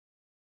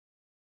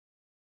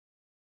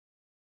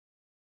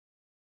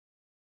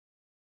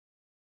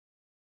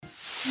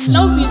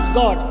Love is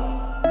God.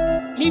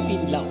 Live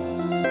in love.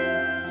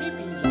 Live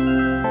in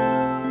love.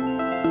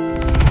 Live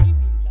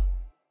in love.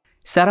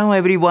 Salam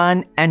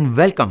everyone and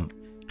welcome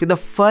to the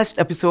first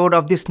episode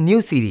of this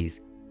new series,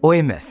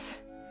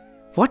 OMS.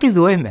 What is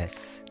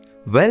OMS?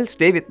 Well,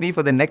 stay with me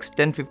for the next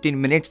 10-15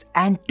 minutes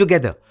and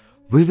together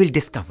we will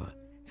discover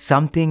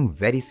something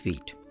very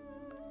sweet.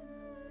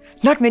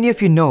 Not many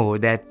of you know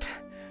that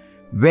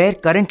where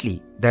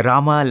currently the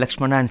Rama,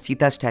 Lakshmana and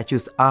Sita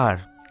statues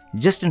are,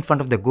 just in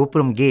front of the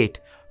Gopuram gate,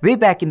 way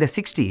back in the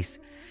 60s,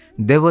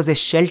 there was a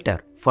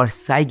shelter for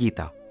Sai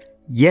Geetha.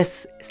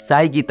 Yes,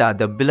 Sai Geetha,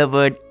 the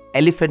beloved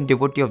elephant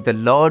devotee of the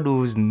Lord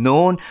who is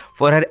known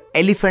for her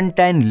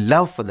elephantine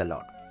love for the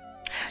Lord.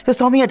 So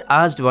Swami had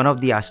asked one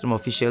of the ashram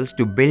officials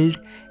to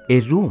build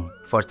a room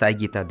for Sai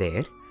Geetha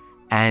there,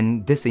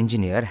 and this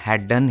engineer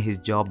had done his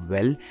job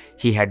well.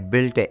 He had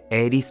built an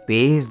airy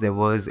space, there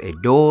was a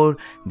door,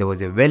 there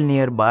was a well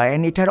nearby,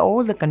 and it had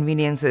all the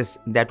conveniences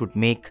that would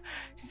make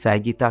Sai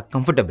Geetha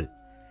comfortable.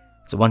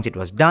 So once it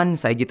was done,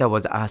 Sai Geetha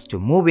was asked to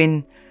move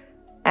in,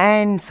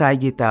 and Sai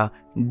Geetha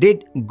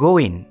did go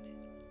in.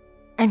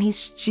 And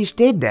she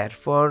stayed there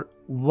for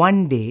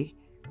one day,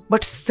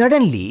 but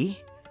suddenly,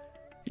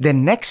 the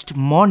next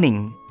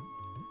morning,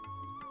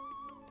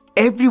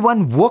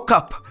 everyone woke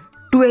up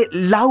to a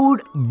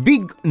loud,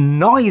 big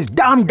noise.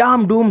 Dam,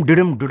 dam, doom,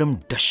 dudum,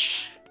 dudum,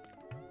 dush.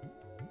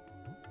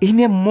 In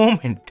a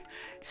moment,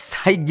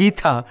 Sai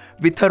Geetha,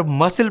 with her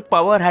muscle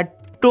power, had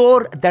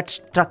tore that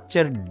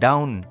structure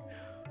down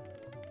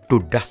to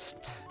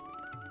dust.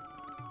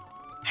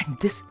 And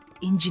this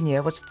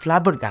engineer was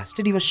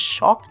flabbergasted. He was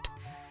shocked.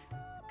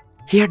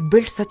 He had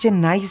built such a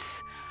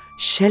nice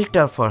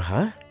shelter for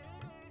her.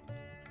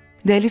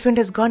 The elephant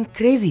has gone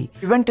crazy.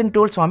 He went and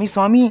told Swami,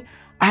 Swami,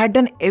 I had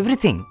done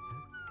everything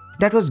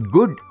that was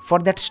good for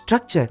that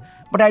structure,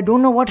 but I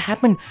don't know what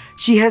happened.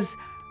 She has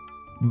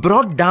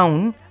brought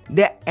down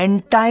the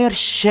entire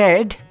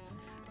shed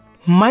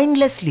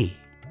mindlessly.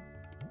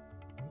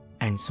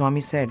 And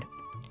Swami said,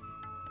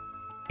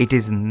 it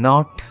is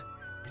not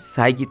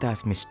Sai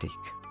Geetha's mistake.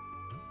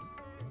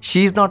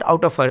 She is not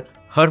out of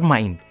her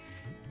mind.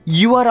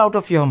 You are out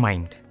of your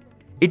mind.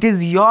 It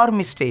is your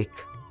mistake.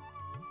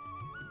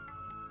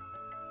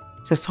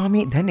 So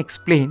Swami then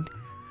explained,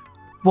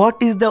 what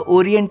is the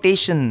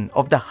orientation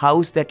of the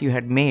house that you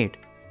had made?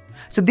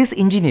 So this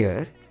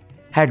engineer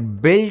had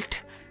built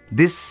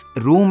this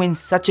room in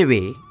such a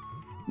way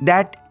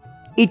that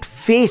it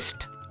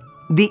faced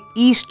the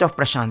east of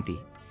Prashanti,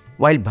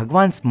 while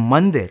Bhagawan's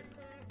mandir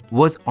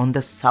was on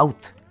the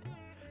south.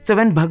 So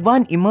when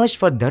Bhagawan emerged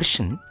for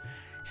darshan,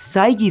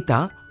 Sai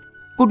Geetha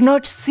could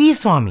not see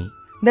Swami.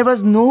 There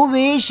was no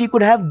way she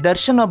could have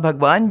darshan of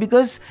Bhagawan,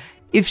 because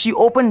if she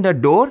opened the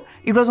door,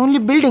 it was only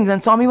buildings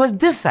and Swami was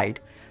this side.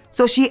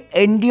 So she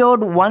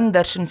endured one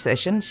darshan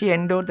session, she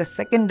endured the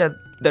second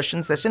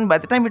darshan session. By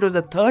the time it was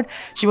the third,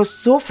 she was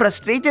so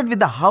frustrated with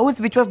the house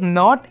which was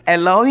not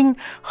allowing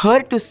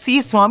her to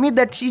see Swami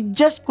that she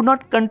just could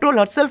not control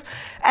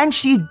herself, and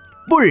she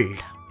pulled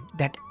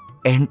that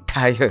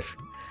entire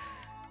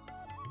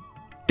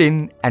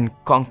tin and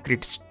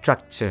concrete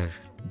structure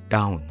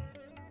down.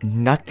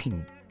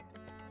 Nothing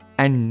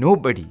and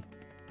nobody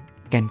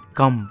can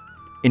come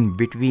in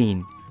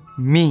between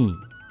me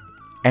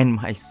and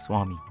my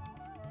Swami.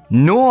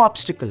 No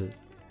obstacle,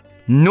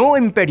 no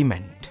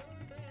impediment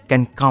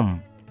can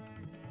come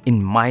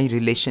in my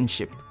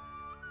relationship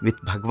with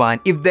Bhagawan.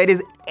 If there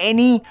is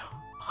any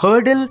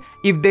hurdle,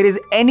 if there is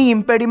any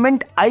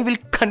impediment, I will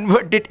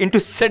convert it into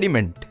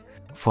sediment.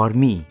 For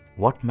me,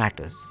 what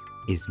matters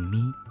is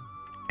me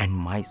and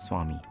my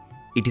Swami.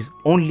 It is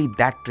only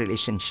that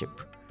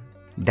relationship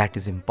that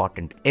is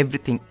important.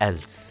 Everything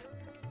else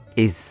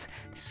is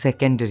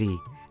secondary,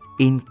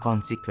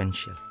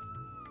 inconsequential.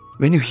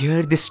 When you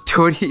hear this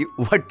story,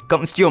 what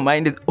comes to your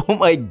mind is, oh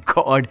my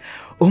God,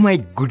 oh my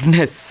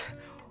goodness,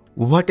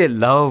 what a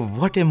love,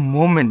 what a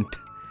moment.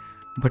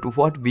 But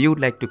what we would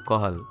like to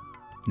call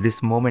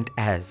this moment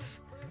as,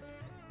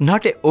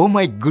 not a oh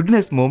my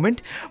goodness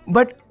moment,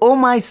 but oh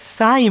my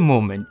Sai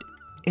moment.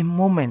 A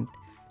moment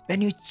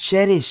when you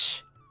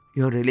cherish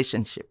your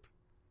relationship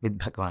with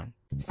Bhagawan.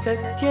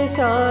 Sathya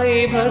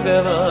Sai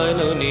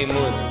Bhagavanuni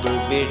muddu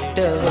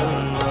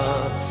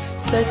bittavamma.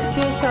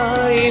 Sathya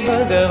Sai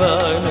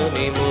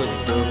Bhagavanuni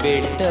muddu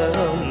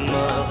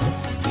bittavamma.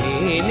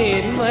 Nee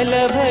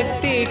nirmala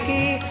bhakti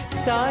ki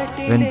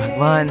saati. When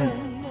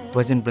Bhagawan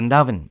was in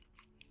Vrindavan,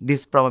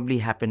 this probably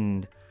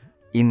happened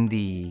in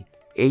the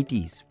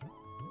 80s.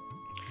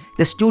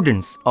 The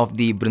students of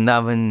the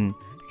Vrindavan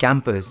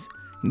campus,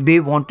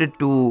 they wanted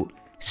to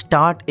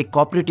start a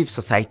cooperative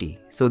society.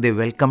 So they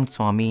welcomed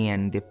Swami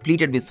and they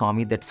pleaded with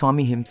Swami that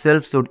Swami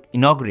himself should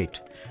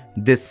inaugurate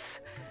this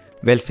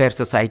welfare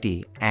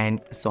society.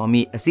 And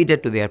Swami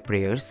acceded to their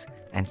prayers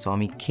and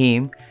Swami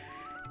came.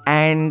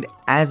 And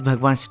as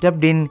Bhagavan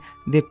stepped in,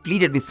 they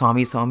pleaded with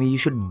Swami, Swami, you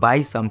should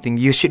buy something.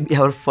 You should be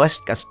our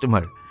first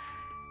customer.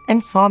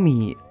 And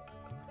Swami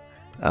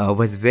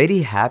was very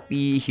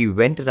happy. He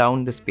went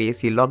around the space.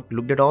 He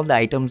looked at all the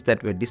items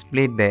that were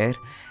displayed there.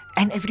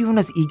 And everyone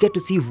was eager to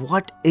see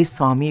what is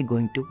Swami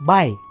going to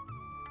buy.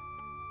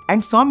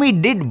 And Swami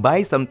did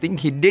buy something.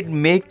 He did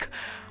make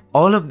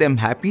all of them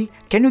happy.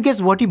 Can you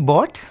guess what he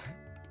bought?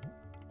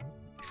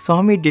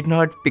 Swami did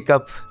not pick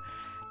up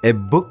a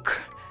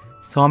book.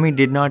 Swami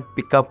did not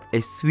pick up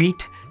a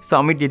sweet.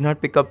 Swami did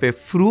not pick up a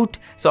fruit.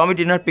 Swami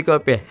did not pick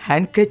up a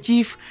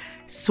handkerchief.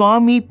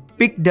 Swami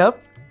picked up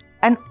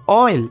an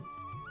oil.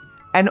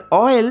 An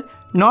oil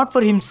not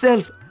for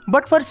himself,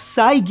 but for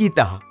Sai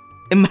Geetha.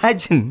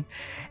 Imagine,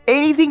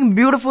 anything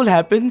beautiful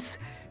happens,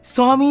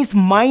 Swami's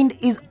mind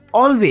is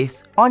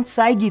always on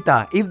Sai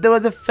Geetha. If there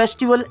was a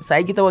festival,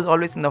 Sai Geetha was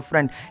always in the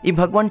front. If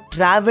Bhagawan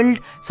travelled,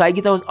 Sai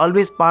Geetha was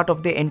always part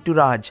of the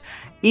entourage.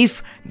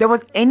 If there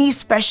was any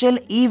special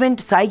event,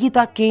 Sai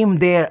Geetha came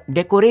there,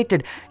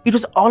 decorated. It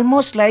was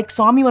almost like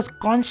Swami was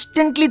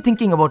constantly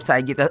thinking about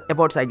Sai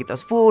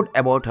Geetha's food,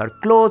 about her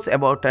clothes,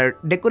 about her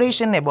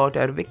decoration, about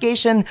her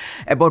vacation,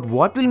 about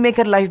what will make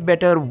her life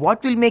better,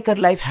 what will make her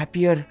life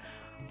happier.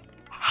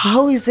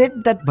 How is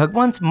it that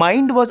Bhagawan's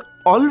mind was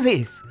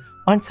always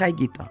on Sai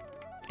Geetha?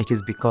 It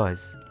is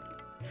because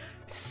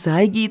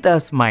Sai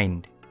Geetha's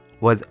mind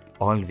was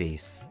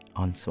always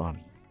on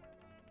Swami.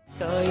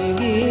 Sai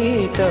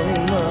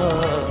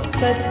Geethamma,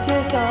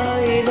 Sathya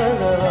Sai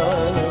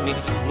Bhagawanuni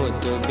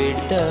muddu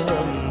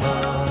biddavamma.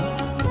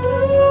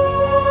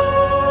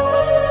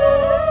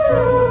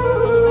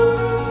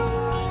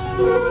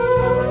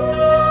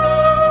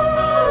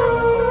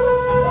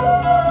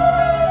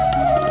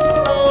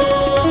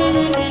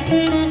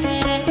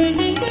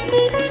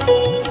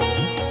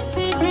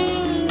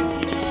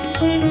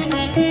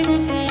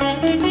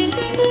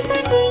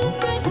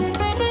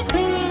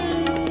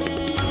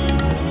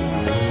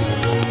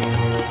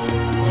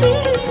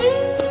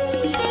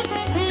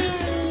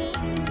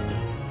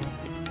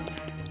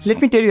 Let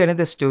me tell you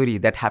another story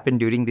that happened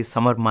during the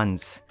summer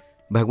months.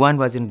 Bhagawan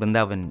was in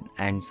Vrindavan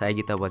and Sai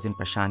Geetha was in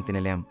Prashanti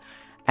Nilayam.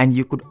 And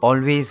you could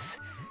always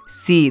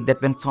see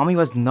that when Swami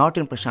was not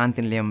in Prashanti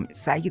Nilayam,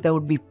 Sai Geetha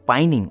would be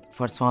pining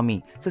for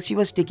Swami. So she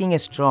was taking a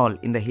stroll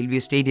in the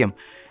Hillview Stadium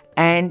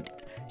and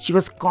she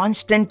was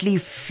constantly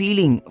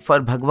feeling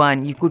for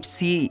Bhagawan. You could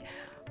see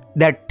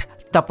that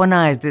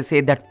tapana, as they say,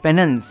 that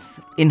penance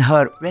in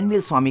her. When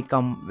will Swami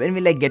come? When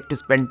will I get to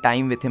spend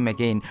time with him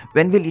again?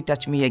 When will he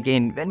touch me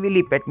again? When will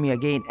he pet me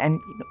again? And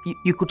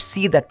you could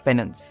see that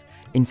penance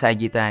in Sai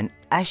Geetha. And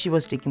as she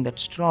was taking that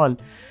stroll,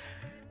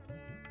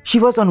 she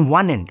was on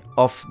one end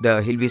of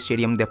the Hillview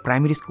Stadium, the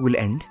primary school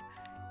end.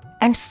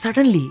 And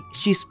suddenly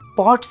she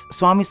spots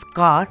Swami's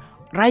car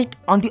right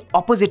on the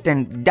opposite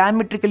end,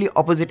 diametrically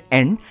opposite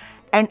end.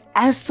 And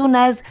as soon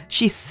as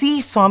she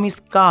sees Swami's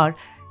car,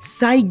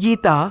 Sai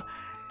Geetha,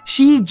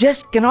 she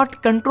just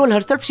cannot control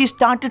herself. She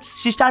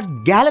starts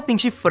galloping.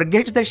 She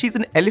forgets that she's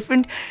an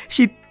elephant.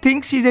 She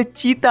thinks she's a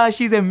cheetah.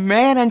 She's a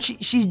mare, and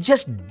she's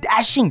just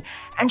dashing.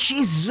 And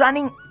she's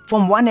running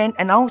from one end.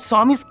 And now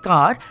Swami's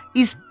car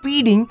is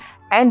speeding.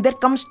 And there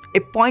comes a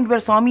point where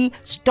Swami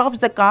stops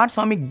the car.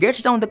 Swami gets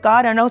down the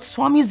car, and now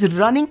Swami is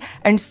running,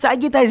 and Sai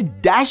Geetha is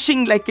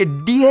dashing like a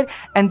deer.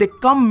 And they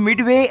come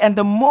midway, and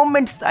the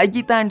moment Sai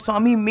Geetha and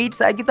Swami meet,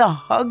 Sai Geetha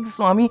hugs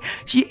Swami.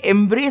 She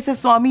embraces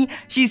Swami.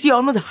 She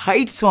almost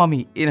hides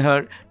Swami in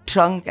her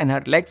trunk and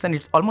her legs, and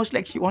it's almost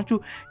like she wants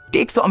to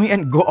take Swami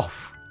and go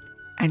off.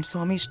 And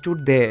Swami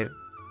stood there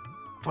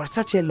for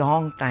such a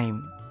long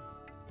time,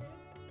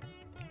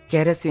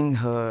 caressing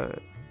her,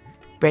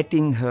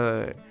 petting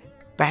her,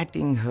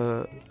 patting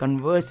her,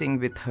 conversing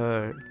with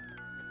her,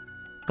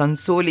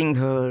 consoling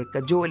her,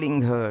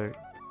 cajoling her.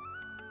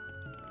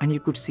 And you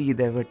could see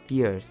there were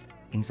tears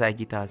in Sai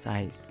Geetha's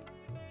eyes.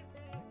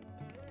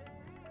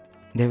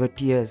 There were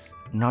tears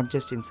not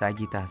just in Sai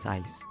Geetha's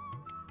eyes.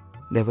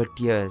 There were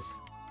tears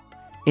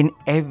in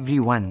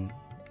everyone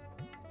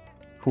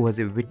who was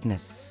a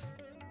witness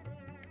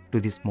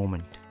to this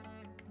moment.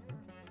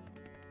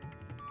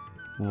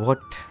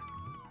 What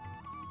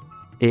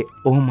a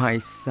Oh My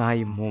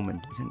Sai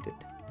moment, isn't it?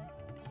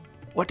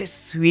 What a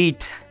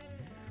sweet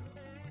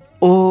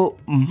Oh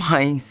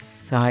My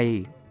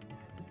Sai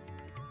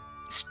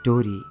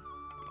story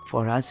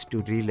for us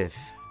to relive.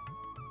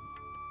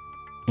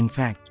 In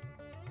fact,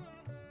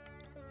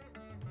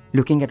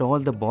 looking at all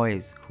the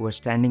boys who were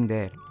standing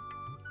there,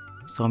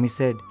 Swami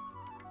said,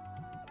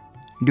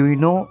 "Do you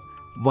know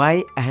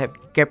why I have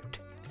kept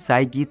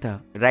Sai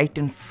Geetha right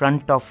in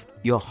front of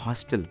your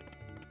hostel?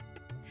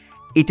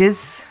 It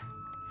is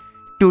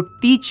to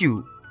teach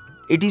you,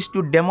 it is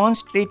to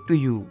demonstrate to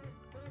you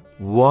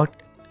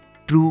what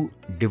true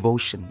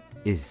devotion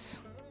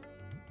is.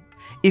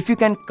 If you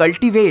can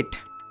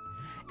cultivate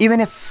even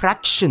a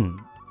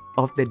fraction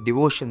of the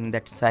devotion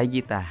that Sai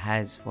Geetha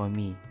has for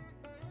me,"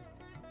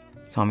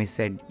 Swami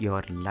said,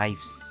 "your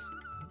lives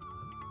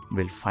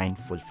will find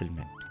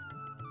fulfillment."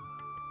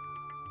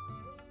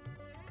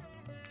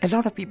 A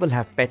lot of people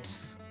have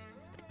pets.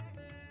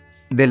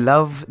 They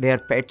love their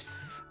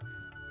pets,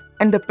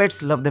 and the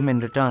pets love them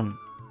in return.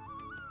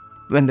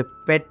 When the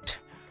pet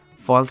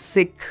falls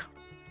sick,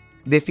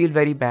 they feel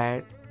very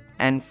bad,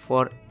 and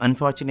for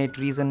unfortunate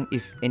reason,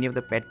 if any of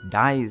the pet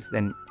dies,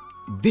 then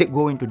they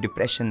go into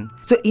depression.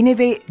 So in a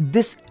way,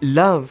 this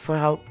love for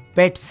our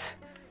pets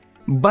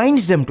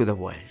binds them to the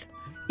world.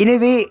 In a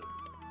way,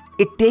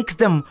 it takes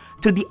them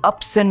through the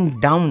ups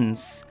and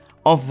downs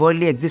of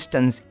worldly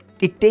existence.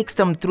 It takes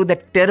them through the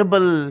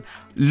terrible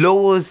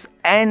lows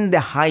and the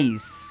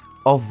highs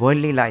of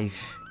worldly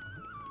life.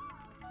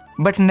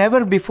 But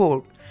never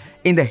before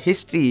in the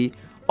history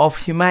of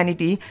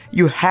humanity,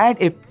 you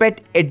had a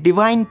pet, a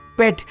divine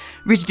pet,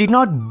 which did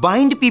not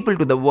bind people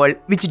to the world,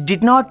 which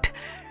did not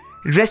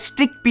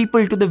restrict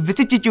people to the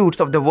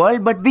vicissitudes of the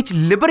world, but which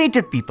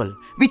liberated people,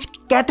 which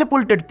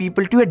catapulted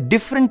people to a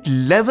different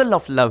level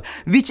of love,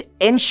 which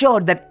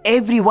ensured that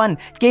everyone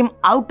came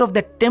out of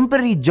the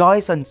temporary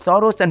joys and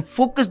sorrows and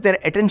focused their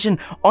attention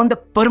on the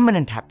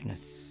permanent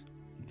happiness.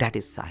 That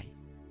is Sai.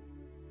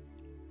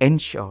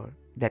 Ensure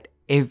that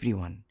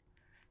everyone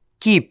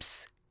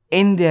keeps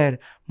in their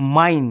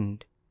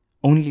mind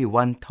only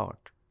one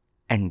thought,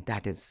 and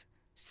that is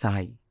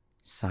Sai,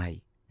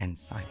 Sai and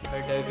Sai.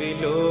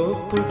 అడవిలో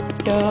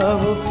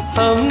పుట్టావు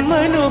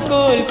అమ్మను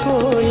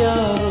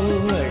కోల్పోయావు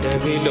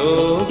అడవిలో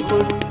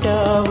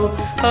పుట్టావు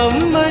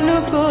అమ్మను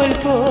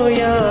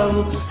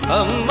కోల్పోయావు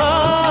అమ్మా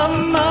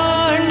అమ్మా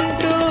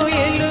అంటూ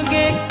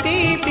ఎలుగెత్తి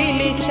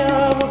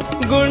పిలిచావు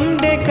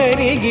గుండె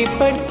కరిగి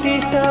పట్టి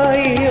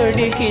సాయి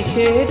అడిగి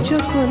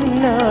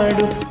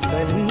చేర్చుకున్నాడు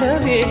కన్న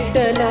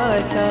బిడ్డలా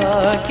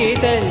సాకి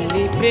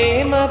తల్లి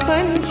ప్రేమ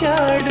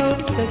పంచాడు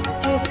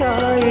సత్య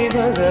సాయి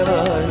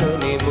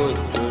భగవానుని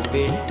ముద్దు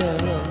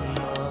బిడ్డలమ్మ.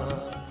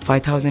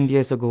 5,000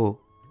 years ago,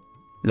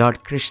 Lord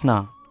Krishna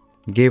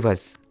gave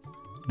us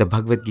the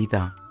Bhagavad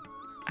Gita.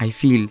 I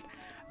feel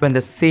when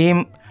the same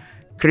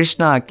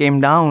Krishna came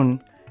down,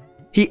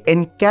 he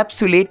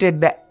encapsulated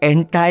the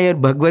entire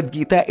Bhagavad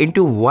Gita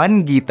into one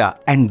Gita,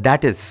 and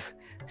that is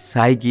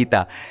Sai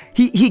Geetha.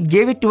 He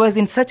gave it to us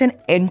in such an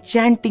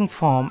enchanting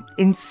form,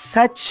 in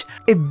such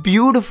a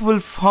beautiful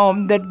form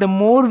that the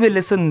more we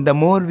listen, the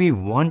more we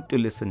want to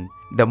listen.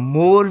 The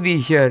more we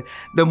hear,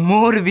 the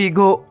more we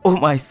go, oh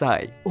my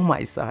Sai, oh my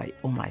Sai,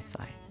 oh my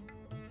Sai.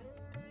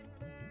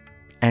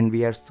 And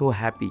we are so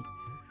happy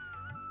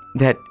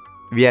that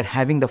we are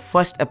having the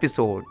first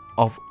episode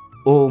of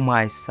Oh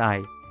My Sai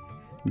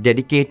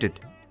dedicated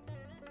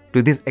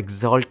to this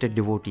exalted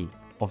devotee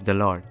of the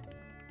Lord.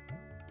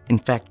 In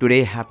fact,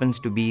 today happens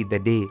to be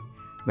the day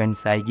when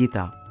Sai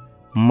Geetha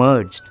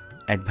merged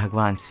at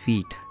Bhagawan's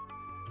feet.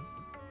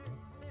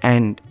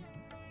 And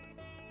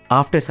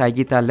after Sai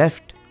Geetha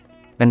left,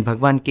 when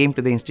Bhagawan came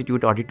to the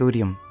Institute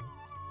auditorium,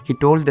 he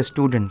told the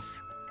students,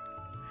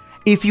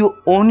 if you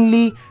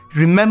only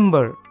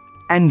remember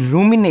and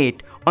ruminate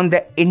on the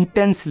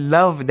intense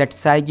love that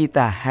Sai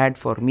Geetha had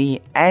for me,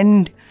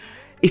 and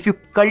if you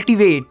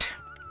cultivate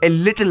a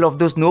little of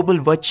those noble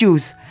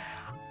virtues,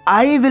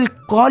 I will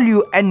call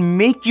you and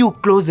make you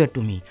closer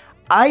to me.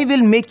 I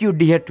will make you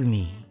dear to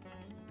me.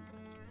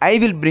 I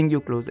will bring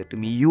you closer to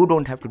me. You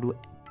don't have to do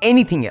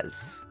anything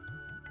else.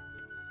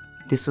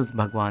 This was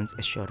Bhagawan's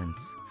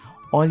assurance.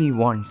 All he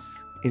wants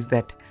is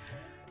that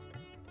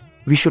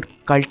we should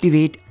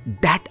cultivate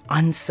that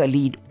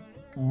unsullied,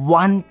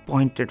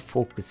 one-pointed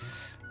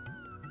focus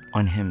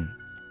on him,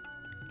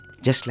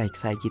 just like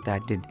Sai Geetha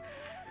did.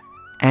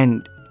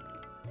 And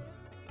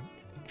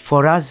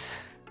for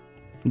us,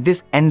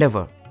 this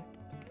endeavor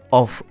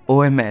of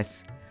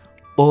OMS,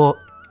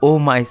 Oh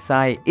My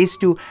Sai, is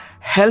to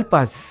help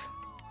us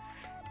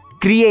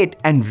create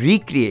and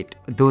recreate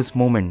those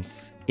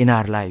moments in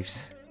our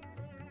lives.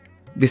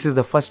 This is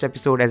the first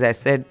episode, as I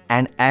said,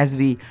 and as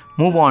we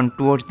move on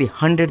towards the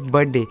 100th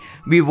birthday,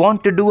 we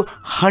want to do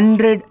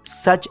 100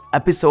 such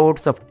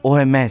episodes of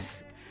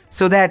OMS,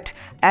 so that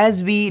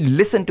as we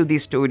listen to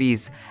these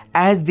stories,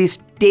 as these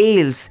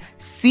tales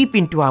seep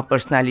into our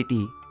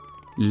personality,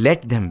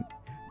 let them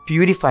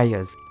purify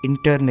us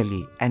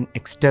internally and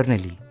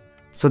externally,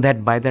 so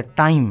that by the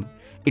time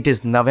it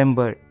is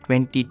November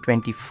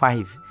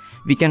 2025,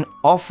 we can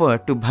offer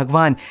to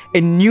Bhagawan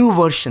a new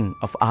version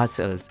of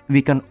ourselves.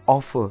 We can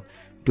offer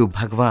to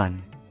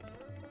Bhagawan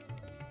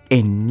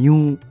a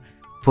new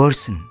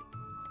person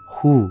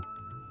who,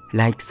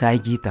 like Sai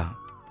Geetha,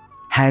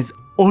 has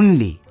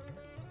only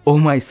Oh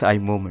My Sai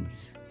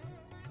moments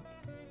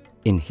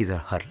in his or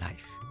her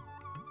life.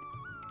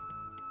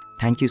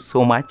 Thank you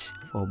so much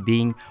for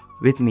being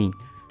with me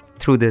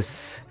through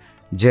this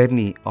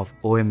journey of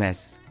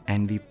OMS,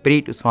 and we pray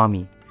to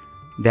Swami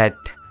that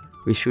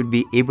we should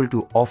be able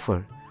to offer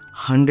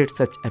 100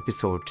 such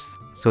episodes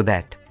so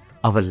that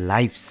our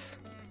lives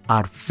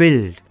are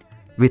filled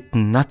with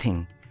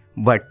nothing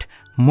but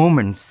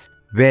moments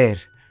where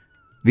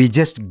we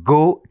just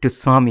go to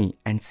Swami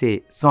and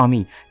say,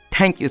 Swami,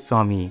 thank you,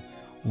 Swami.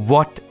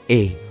 What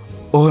a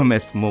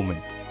OMS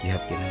moment you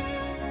have given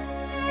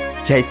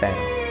me. Jai Sai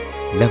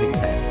Ram. Loving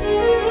Sai Ram.